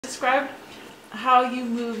describe how you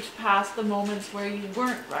moved past the moments where you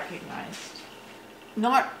weren't recognized.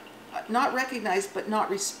 Not recognized, but not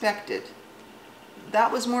respected.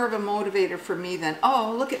 That was more of a motivator for me than,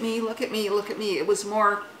 oh, look at me, look at me, look at me. It was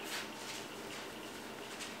more,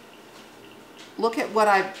 look at what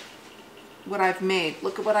I've made,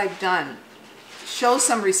 look at what I've done. Show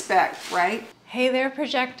some respect, right? Hey there,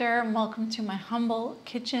 projector, and welcome to my humble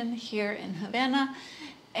kitchen here in Havana.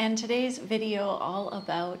 And today's video all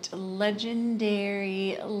about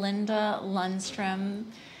legendary Linda Lundström,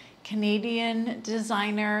 Canadian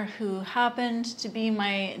designer who happened to be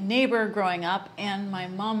my neighbor growing up and my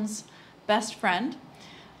mom's best friend.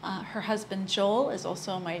 Her husband Joel is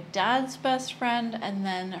also my dad's best friend, and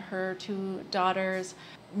then her two daughters,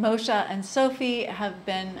 Moshe and Sophie, have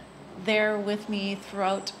been there with me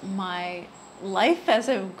throughout my life as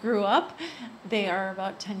I grew up. They are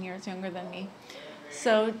about 10 years younger than me.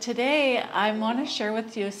 So today I want to share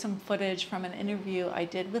with you some footage from an interview I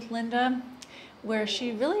did with Linda, where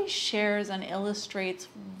she really shares and illustrates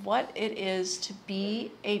what it is to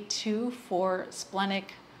be a 2-4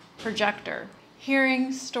 splenic projector.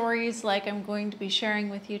 Hearing stories like I'm going to be sharing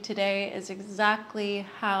with you today is exactly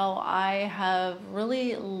how I have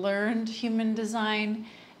really learned human design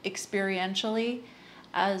experientially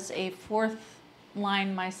as a fourth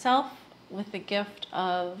line myself, with the gift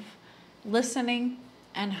of listening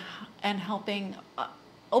and helping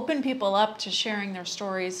open people up to sharing their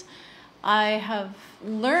stories. I have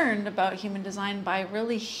learned about human design by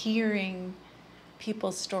really hearing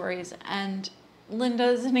people's stories, and Linda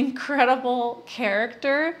is an incredible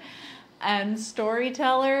character and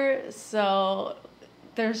storyteller, so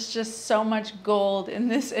there's just so much gold in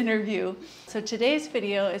this interview. So today's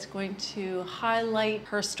video is going to highlight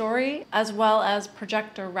her story as well as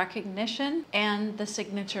projector recognition and the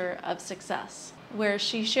signature of success, where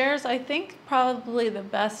she shares, I think, probably the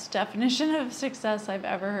best definition of success I've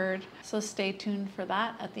ever heard. So stay tuned for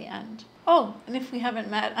that at the end. Oh, and if we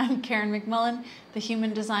haven't met, I'm Karen McMullen, the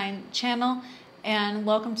Human Design Channel, and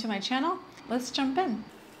welcome to my channel. Let's jump in.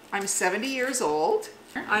 I'm 70 years old.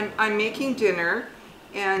 I'm making dinner,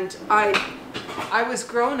 and I was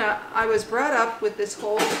brought up with this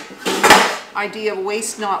whole idea of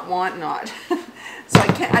waste not, want not. So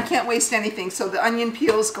I can't waste anything. So the onion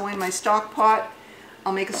peels go in my stock pot.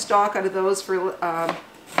 I'll make a stock out of those for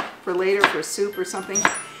later, for soup or something.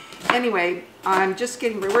 Anyway, I'm just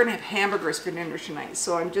we're gonna have hamburgers for dinner tonight.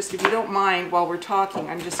 So I'm just, if you don't mind, while we're talking,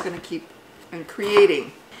 I'm just gonna keep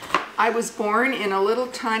creating. I was born in a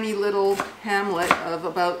tiny little hamlet of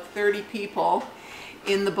about 30 people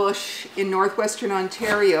in the bush in northwestern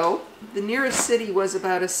Ontario. The nearest city was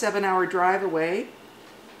about a 7-hour drive away.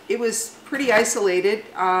 It was pretty isolated,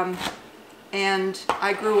 and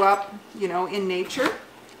I grew up, you know, in nature,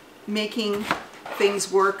 making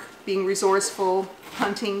things work, being resourceful,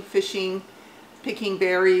 hunting, fishing, picking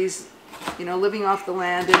berries, you know, living off the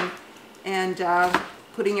land, and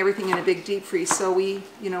putting everything in a big deep freeze. So we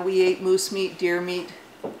ate moose meat, deer meat,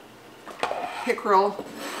 pickerel,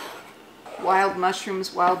 wild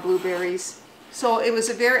mushrooms, wild blueberries. So it was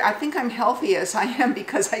I think I'm healthy as I am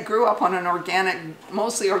because I grew up on an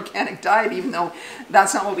mostly organic diet, even though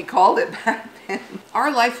that's not what we called it back then.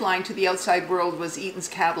 Our lifeline to the outside world was Eaton's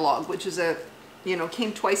catalog, which is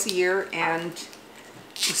came twice a year, and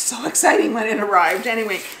it was so exciting when it arrived.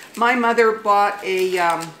 Anyway, my mother bought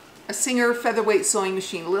a Singer featherweight sewing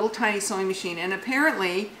machine, a little tiny sewing machine, and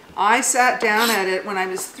apparently I sat down at it when I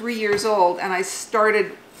was 3 years old, and I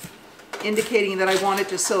started indicating that I wanted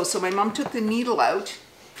to sew. So my mom took the needle out,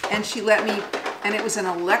 and she let me, and it was an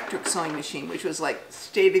electric sewing machine, which was like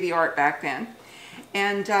state of the art back then.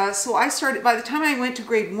 And so I started, by the time I went to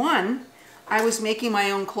grade 1, I was making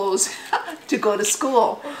my own clothes to go to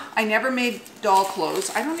school. I never made doll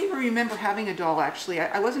clothes. I don't even remember having a doll, actually.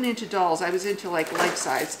 I wasn't into dolls. I was into like life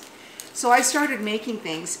size. So I started making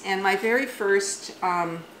things, and my very first,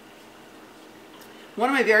 one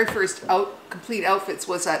of my very first complete outfits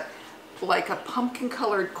was like a pumpkin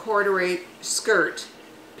colored corduroy skirt,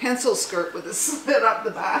 pencil skirt with a slit up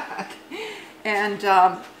the back. And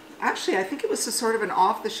actually I think it was a sort of an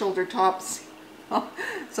off the shoulder top.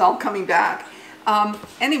 It's all coming back.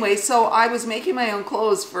 Anyway, so I was making my own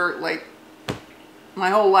clothes for like my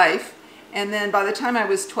whole life. And then by the time I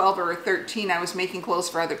was 12 or 13, I was making clothes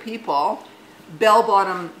for other people.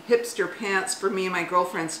 Bell-bottom hipster pants for me and my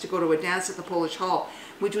girlfriends to go to a dance at the Polish Hall,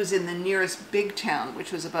 which was in the nearest big town,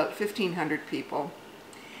 which was about 1,500 people.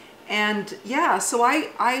 And yeah, so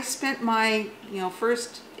I spent my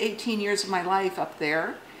first 18 years of my life up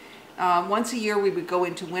there. Once a year we would go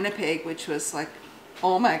into Winnipeg, which was like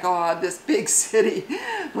oh my God, this big city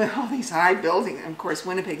with all these high buildings. And of course,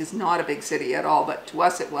 Winnipeg is not a big city at all, but to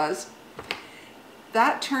us it was.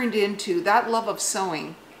 That turned into that love of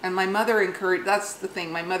sewing. And my mother encouraged, that's the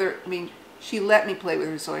thing, my mother, I mean, she let me play with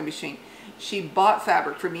her sewing machine. She bought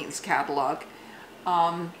fabric from Eaton's catalog.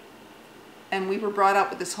 And we were brought up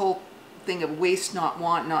with this whole thing of waste not,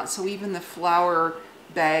 want not. So even the flour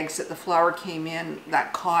bags that the flour came in,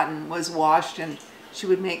 that cotton was washed and she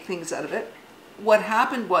would make things out of it. What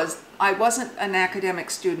happened was I wasn't an academic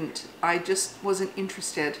student. I just wasn't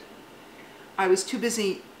interested. I was too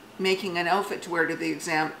busy making an outfit to wear to the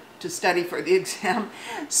exam, to study for the exam.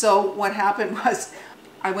 So what happened was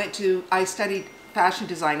I studied fashion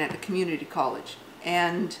design at a community college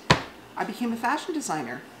and I became a fashion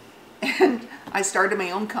designer. And I started my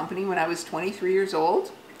own company when I was 23 years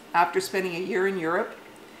old after spending a year in Europe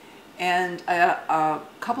and a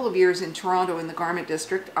couple of years in Toronto in the garment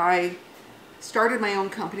district. I started my own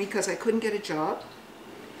company because I couldn't get a job,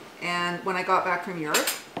 and when I got back from Europe,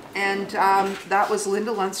 and that was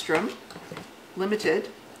Lundström Limited,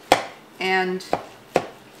 and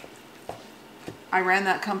I ran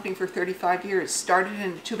that company for 35 years. Started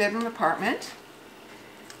in a 2-bedroom apartment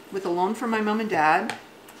with a loan from my mom and dad,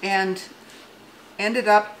 and ended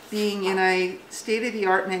up being in a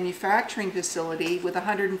state-of-the-art manufacturing facility with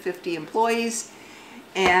 150 employees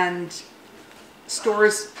and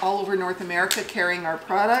stores all over North America carrying our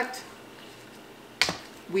product.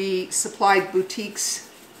 We supplied boutiques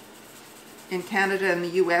in Canada and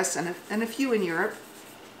the US and a few in Europe.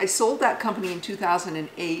 I sold that company in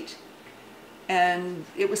 2008, and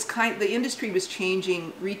it was the industry was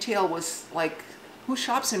changing. Retail was like, who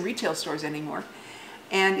shops in retail stores anymore?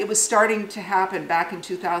 And it was starting to happen back in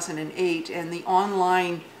 2008, and the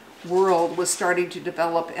online world was starting to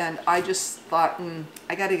develop, and I just thought,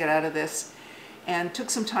 I got to get out of this, and took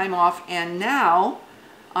some time off. And now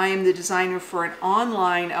I am the designer for an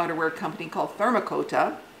online outerwear company called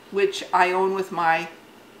Thermacota, which I own with my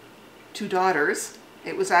 2 daughters.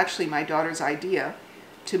 It was actually my daughter's idea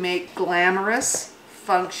to make glamorous,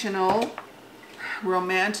 functional,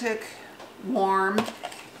 romantic, warm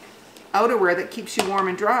outerwear that keeps you warm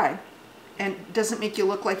and dry and doesn't make you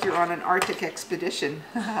look like you're on an Arctic expedition.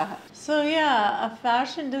 So yeah, a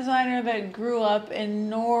fashion designer that grew up in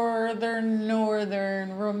northern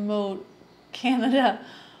remote Canada,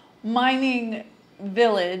 mining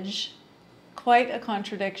village, quite a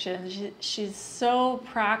contradiction. She's so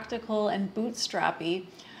practical and bootstrappy.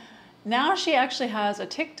 Now she actually has a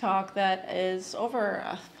TikTok that is over,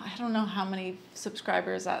 I don't know how many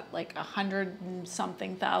subscribers, at like 100 and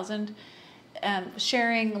something thousand,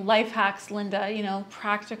 sharing life hacks, Linda, you know,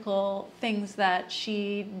 practical things that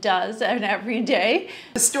she does every day.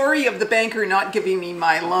 The story of the banker not giving me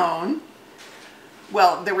my loan,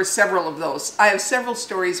 well, there were several of those. I have several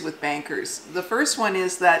stories with bankers. The first one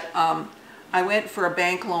is that I went for a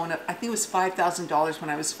bank loan, I think it was $5,000 when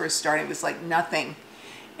I was first starting. It was like nothing.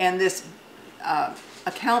 And this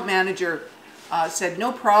account manager said,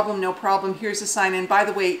 no problem, here's a sign. And by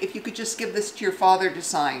the way, if you could just give this to your father to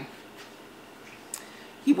sign.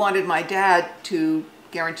 He wanted my dad to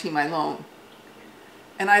guarantee my loan.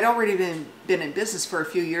 And I'd already been in business for a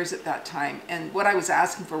few years at that time. And what I was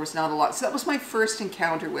asking for was not a lot. So that was my first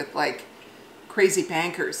encounter with like crazy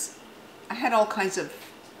bankers. I had all kinds of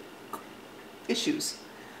issues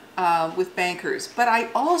with bankers. But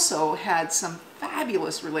I also had some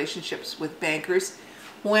fabulous relationships with bankers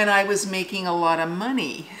when I was making a lot of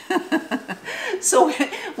money. So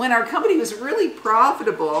when our company was really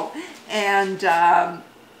profitable, and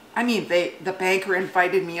I mean, the banker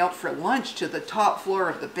invited me out for lunch to the top floor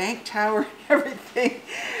of the bank tower and everything.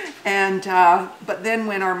 And but then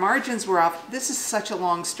when our margins were off, this is such a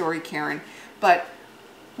long story, Karen, but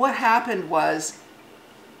what happened was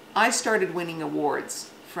I started winning awards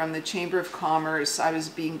from the Chamber of Commerce. I was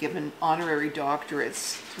being given honorary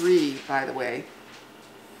doctorates, 3, by the way.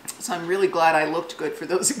 So I'm really glad I looked good for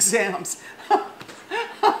those exams.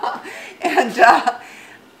 And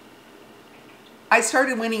I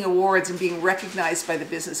started winning awards and being recognized by the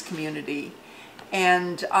business community.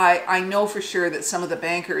 And I know for sure that some of the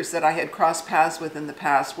bankers that I had crossed paths with in the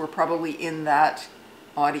past were probably in that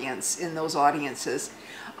audience, in those audiences.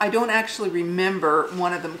 I don't actually remember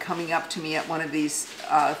one of them coming up to me at one of these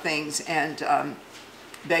things and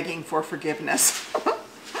begging for forgiveness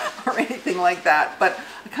or anything like that. But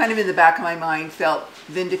I kind of in the back of my mind felt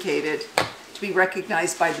vindicated to be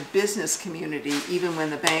recognized by the business community, even when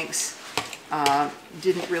the banks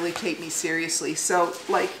didn't really take me seriously. So,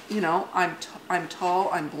 like, you know, I'm tall,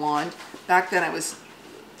 I'm blonde. Back then I was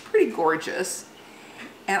pretty gorgeous,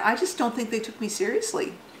 and I just don't think they took me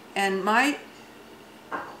seriously. And my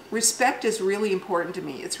respect is really important to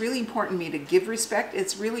me. It's really important to me to give respect.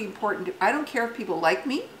 It's really important to, I don't care if people like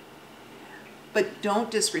me, but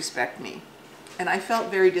don't disrespect me. And I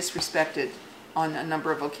felt very disrespected on a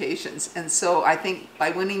number of occasions. And so I think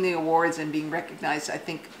by winning the awards and being recognized, I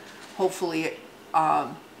think hopefully it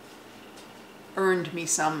earned me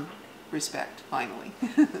some respect finally.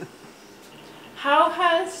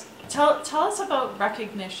 Tell us about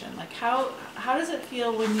recognition. Like how does it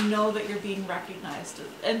feel when you know that you're being recognized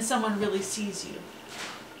and someone really sees you?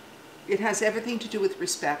 It has everything to do with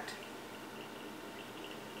respect.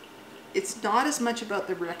 It's not as much about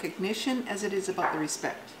the recognition as it is about the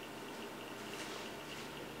respect.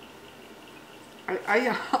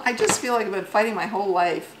 I just feel like I've been fighting my whole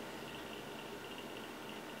life.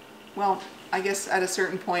 Well, I guess at a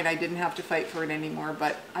certain point I didn't have to fight for it anymore,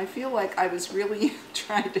 but I feel like I was really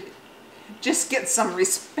trying to just get some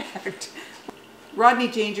respect. Rodney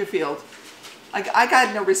Dangerfield, I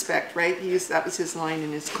got no respect, right? That was his line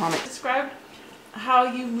in his comic. Describe how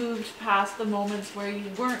you moved past the moments where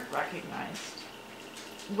you weren't recognized,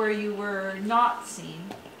 where you were not seen.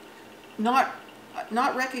 Not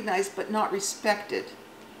recognized, but not respected.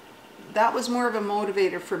 That was more of a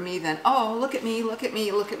motivator for me than, oh, look at me, look at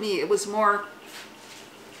me, look at me. It was more,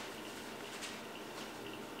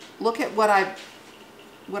 look at what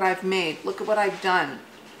I've made, look at what I've done.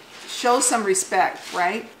 Show some respect,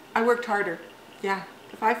 right? I worked harder. Yeah.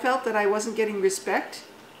 If I felt that I wasn't getting respect,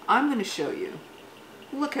 I'm going to show you.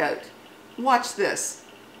 Look out. Watch this.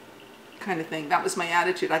 Kind of thing. That was my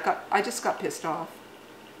attitude. I just got pissed off.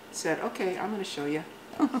 Said, okay, I'm going to show you.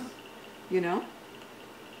 You know?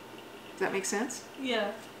 Does that make sense?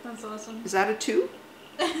 Yeah, that's awesome. Is that a 2?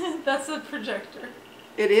 That's a projector.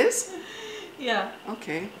 It is? Yeah.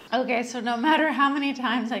 Okay. Okay, so no matter how many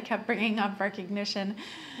times I kept bringing up recognition,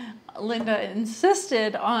 Linda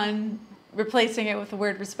insisted on replacing it with the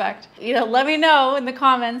word respect. You know, let me know in the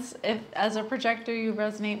comments if as a projector you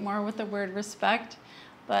resonate more with the word respect.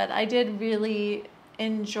 But I did really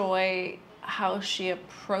enjoy how she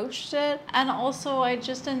approached it. And also I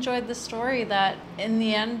just enjoyed the story that in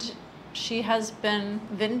the end she has been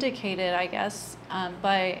vindicated, I guess,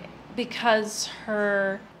 because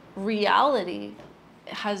her reality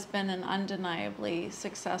has been an undeniably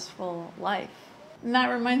successful life. And that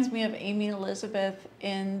reminds me of Amy Elizabeth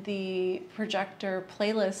in the Projector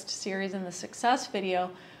playlist series in the success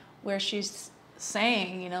video, where she's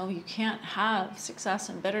saying, you know, you can't have success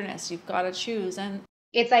and bitterness, you've got to choose. And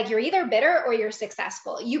it's like you're either bitter or you're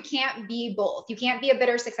successful. You can't be both. You can't be a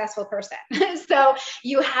bitter, successful person. So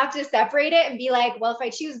you have to separate it and be like, well, if I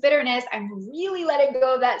choose bitterness, I'm really letting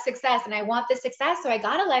go of that success and I want the success. So I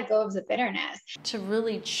got to let go of the bitterness. To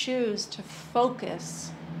really choose to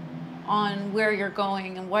focus on where you're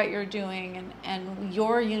going and what you're doing and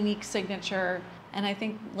your unique signature. And I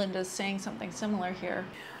think Linda's saying something similar here.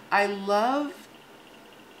 I love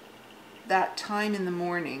that time in the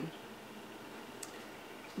morning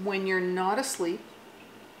when you're not asleep,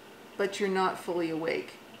 but you're not fully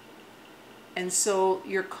awake. And so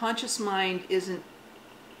your conscious mind isn't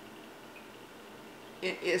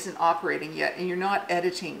operating yet, and you're not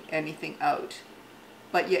editing anything out,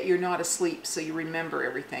 but yet you're not asleep, so you remember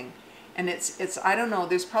everything. And it's I don't know,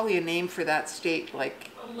 there's probably a name for that state,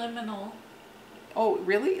 like liminal. Oh,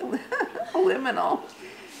 really? Liminal.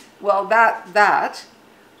 Well, that's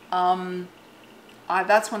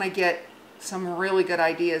when I get some really good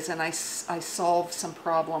ideas, and I solve some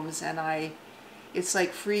problems, and it's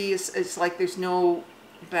like free. It's like there's no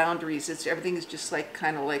boundaries. Everything is just like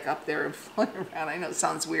kind of like up there and floating around. I know it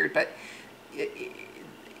sounds weird, but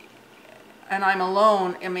and I'm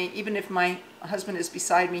alone. I mean, even if my husband is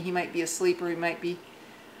beside me, he might be asleep or he might be,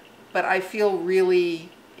 but I feel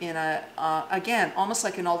really in a again almost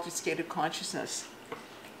like an altered state of consciousness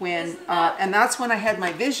when and that's when I had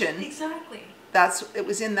my vision. Exactly. It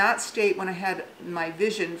was in that state when I had my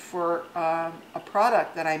vision for a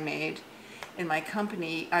product that I made in my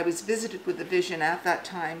company. I was visited with the vision at that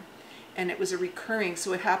time, and it was a recurring,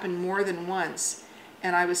 so it happened more than once,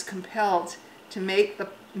 and I was compelled to make the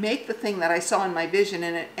thing that I saw in my vision,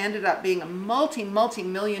 and it ended up being a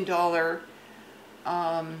multi-million-dollar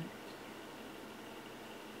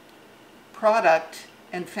product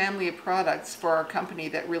and family of products for our company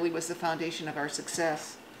that really was the foundation of our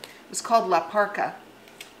success. It was called La Parka.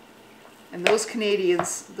 And those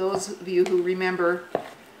Canadians, those of you who remember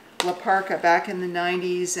La Parka back in the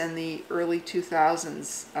 90s and the early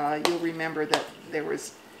 2000s, you'll remember that there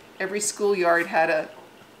was, every schoolyard had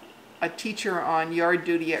a teacher on yard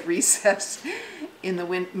duty at recess in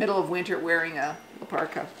the middle of winter wearing a La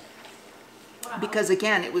Parka. Wow. Because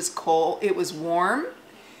again, it was cold, it was warm,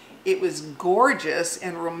 it was gorgeous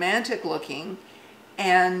and romantic looking,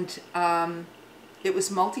 and it was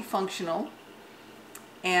multifunctional,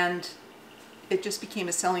 and it just became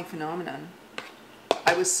a selling phenomenon.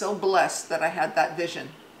 I was so blessed that I had that vision.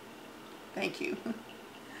 Thank you.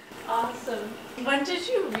 Awesome. When did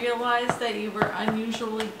you realize that you were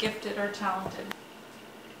unusually gifted or talented?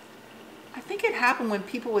 I think it happened when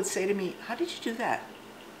people would say to me, "How did you do that?"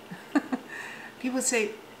 People would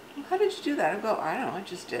say, "Well, how did you do that?" I'd go, "I don't know, I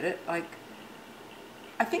just did it." Like,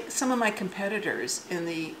 I think some of my competitors in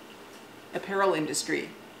the apparel industry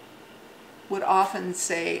would often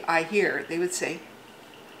say, they would say,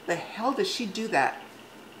 "The hell does she do that?"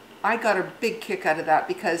 I got a big kick out of that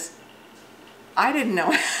because I didn't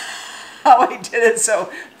know how I did it,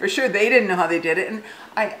 so for sure they didn't know how they did it. And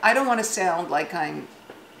I don't want to sound like I'm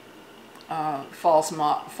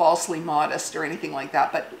falsely modest or anything like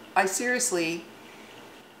that, but I seriously,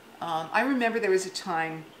 I remember there was a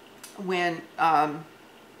time when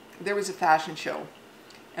there was a fashion show,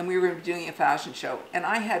 and we were doing a fashion show, and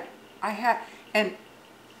and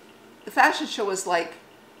the fashion show was like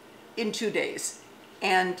in 2 days,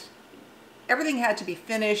 and everything had to be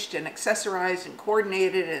finished and accessorized and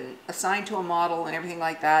coordinated and assigned to a model and everything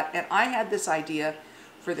like that. And I had this idea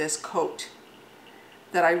for this coat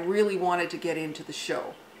that I really wanted to get into the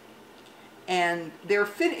show. And they're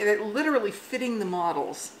literally fitting the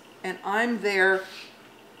models. And I'm there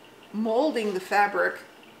molding the fabric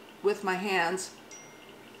with my hands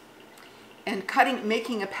and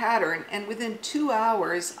making a pattern. And within 2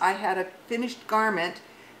 hours, I had a finished garment.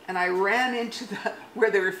 And I ran into where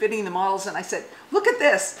they were fitting the models, and I said, "Look at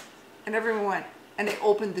this!" And everyone went, and they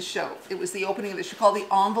opened the show. It was the opening of the show called the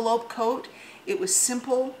envelope coat. It was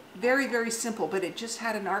simple, very, very simple, but it just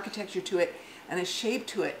had an architecture to it and a shape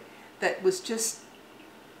to it that was just,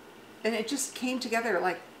 and it just came together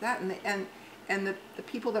like that. And the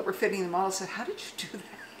people that were fitting the models said, "How did you do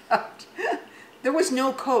that?" There was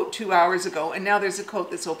no coat 2 hours ago, and now there's a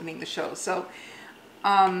coat that's opening the show. So,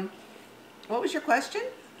 what was your question?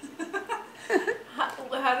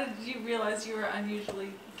 How did you realize you were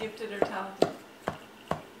unusually gifted or talented?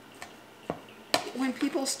 When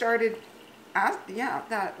people started,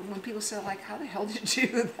 when people said, like, "How the hell did you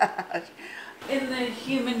do that?" In the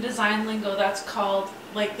human design lingo, that's called,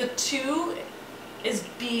 like, the 2 is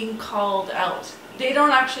being called out. They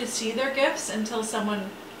don't actually see their gifts until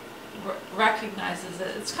someone recognizes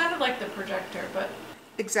it. It's kind of like the projector, but...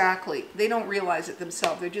 Exactly. They don't realize it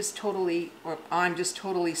themselves. They're just totally, or I'm just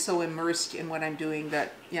totally so immersed in what I'm doing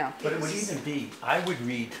that, yeah. But it would even be, I would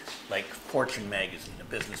read like Fortune magazine, a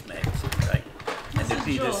business magazine, right? And there'd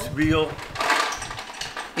be this real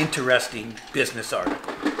interesting business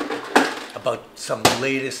article about some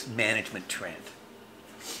latest management trend.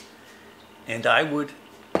 And I would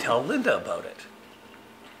tell Linda about it.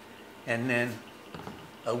 And then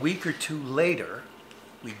a week or 2 later,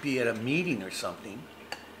 we'd be at a meeting or something,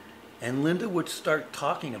 and Linda would start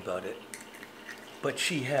talking about it, but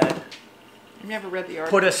she had never read the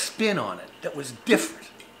article. Put a spin on it that was different.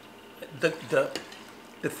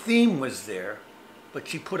 The theme was there, but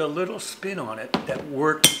she put a little spin on it that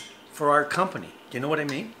worked for our company. Do you know what I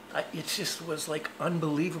mean? It just was like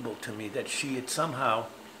unbelievable to me that she had somehow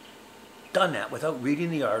done that without reading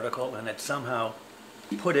the article, and had somehow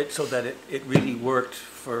put it so that it really worked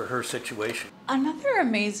for her situation. Another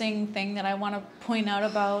amazing thing that I want to point out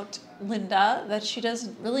about Linda that she does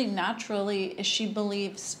really naturally is she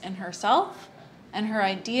believes in herself and her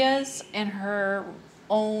ideas and her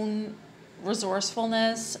own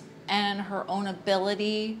resourcefulness and her own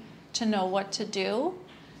ability to know what to do,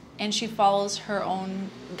 and she follows her own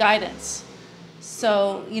guidance.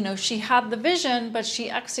 So, you know, she had the vision, but she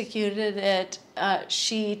executed it.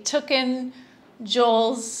 She took in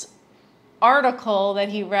Joel's article that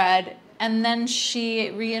he read, and then she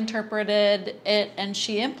reinterpreted it and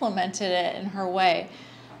she implemented it in her way.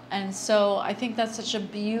 And so I think that's such a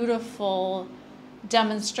beautiful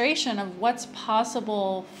demonstration of what's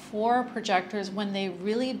possible for projectors when they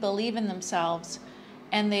really believe in themselves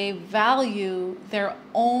and they value their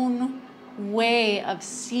own way of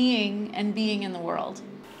seeing and being in the world.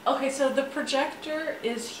 Okay, so the projector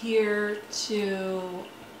is here to,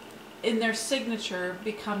 in their signature,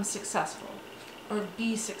 become successful or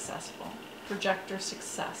be successful. Projector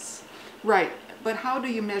success. Right, but how do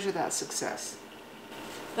you measure that success?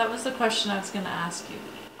 That was the question I was going to ask you.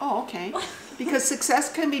 Oh, okay. Because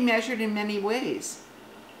success can be measured in many ways,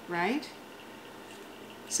 right?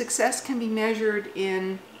 Success can be measured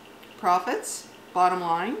in profits, bottom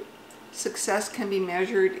line. Success can be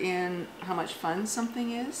measured in how much fun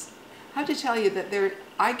something is. I have to tell you that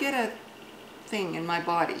I get a thing in my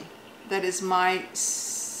body that is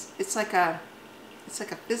it's like a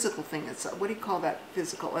physical thing. It's what do you call that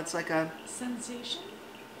physical? It's like a Sensation?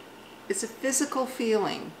 it's a physical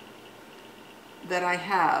feeling that I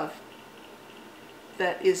have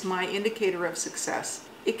that is my indicator of success.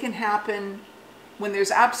 It can happen when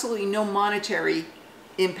there's absolutely no monetary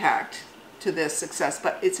impact to this success,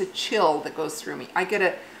 but it's a chill that goes through me. I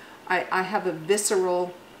have a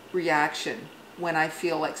visceral reaction when I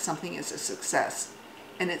feel like something is a success,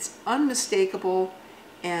 and it's unmistakable.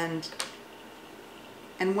 And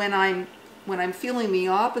when I'm feeling the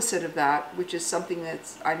opposite of that, which is something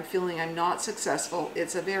I'm feeling I'm not successful,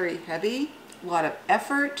 it's a very heavy, a lot of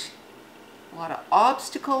effort, a lot of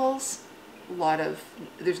obstacles,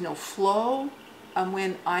 there's no flow.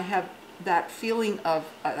 When I have that feeling of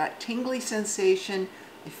that tingly sensation,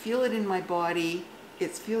 I feel it in my body.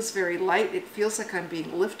 It feels very light. It feels like I'm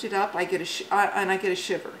being lifted up. I get a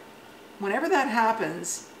shiver. Whenever that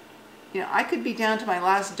happens, I could be down to my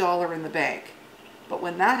last dollar in the bank, but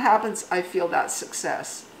when that happens, I feel that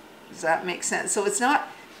success. Does that make sense? So it's not,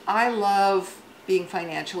 I love being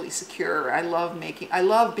financially secure. I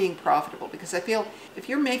love being profitable, because I feel if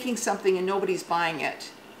you're making something and nobody's buying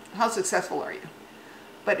it, how successful are you?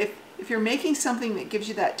 But if you're making something that gives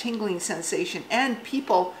you that tingling sensation and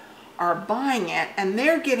people are buying it and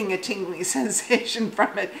they're getting a tingling sensation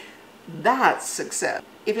from it, that's success.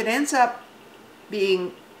 If it ends up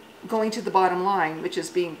going to the bottom line, which is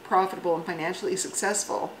being profitable and financially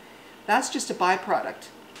successful, that's just a byproduct.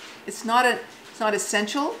 It's not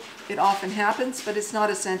essential. It often happens, but it's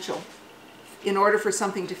not essential in order for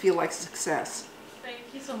something to feel like success.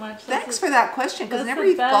 Thank you so much. Thanks for that question, because I never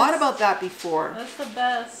even thought about that before. That's the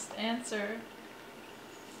best answer.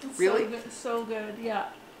 It's really? So good, yeah.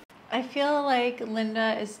 I feel like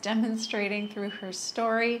Linda is demonstrating through her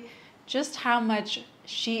story just how much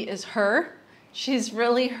she is her. She's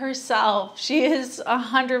really herself. She is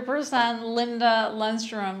 100% Linda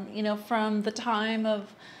Lundström, from the time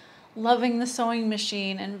of loving the sewing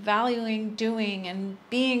machine and valuing doing and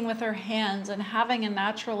being with her hands and having a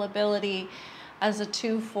natural ability as a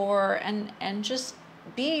 2-4 and just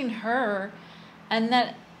being her. And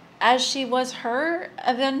that as she was her,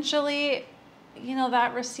 eventually,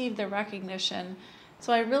 that received the recognition.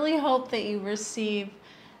 So I really hope that you receive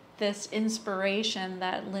this inspiration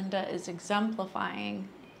that Linda is exemplifying,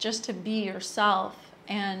 just to be yourself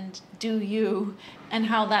and do you, and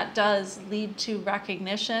how that does lead to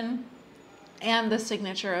recognition and the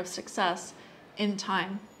signature of success in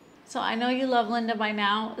time. So I know you love Linda by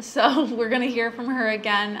now, so we're going to hear from her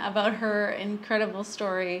again about her incredible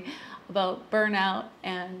story about burnout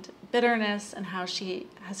and bitterness and how she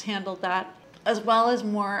has handled that, as well as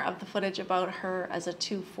more of the footage about her as a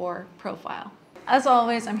 2-4 profile. As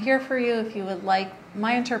always, I'm here for you if you would like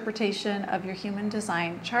my interpretation of your human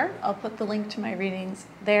design chart. I'll put the link to my readings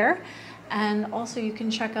there. And also you can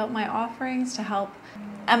check out my offerings to help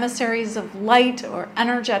emissaries of light or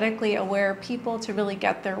energetically aware people to really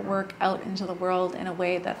get their work out into the world in a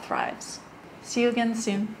way that thrives. See you again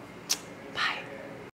soon.